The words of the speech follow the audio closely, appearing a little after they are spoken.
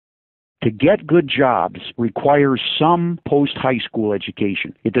to get good jobs requires some post-high school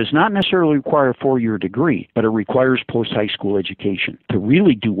education. It does not necessarily require a 4-year degree, but it requires post-high school education. To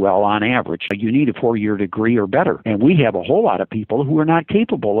really do well on average, you need a 4-year degree or better. And we have a whole lot of people who are not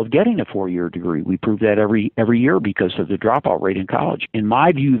capable of getting a 4-year degree. We prove that every year because of the dropout rate in college. In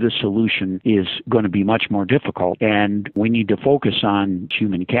my view, the solution is going to be much more difficult, and we need to focus on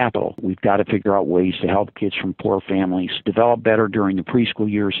human capital. We've got to figure out ways to help kids from poor families develop better during the preschool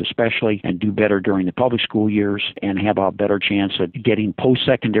years especially, and do better during the public school years, and have a better chance at getting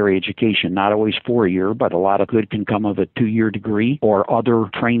post-secondary education, not always 4-year, but a lot of good can come of a 2-year degree or other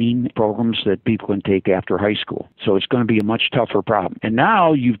training programs that people can take after high school. So it's going to be a much tougher problem. And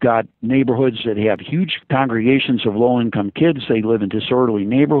now you've got neighborhoods that have huge congregations of low-income kids. They live in disorderly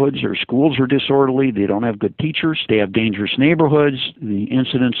neighborhoods. Their schools are disorderly. They don't have good teachers. They have dangerous neighborhoods. The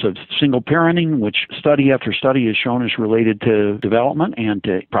incidence of single parenting, which study after study has shown is related to development and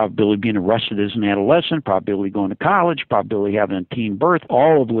to probability of being arrested as an adolescent, probability of going to college, probability of having a teen birth,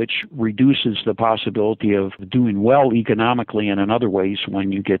 all of which reduces the possibility of doing well economically and in other ways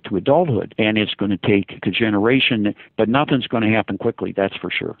when you get to adulthood. And it's going to take a generation, but nothing's going to happen quickly, that's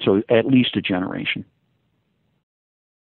for sure. So at least a generation.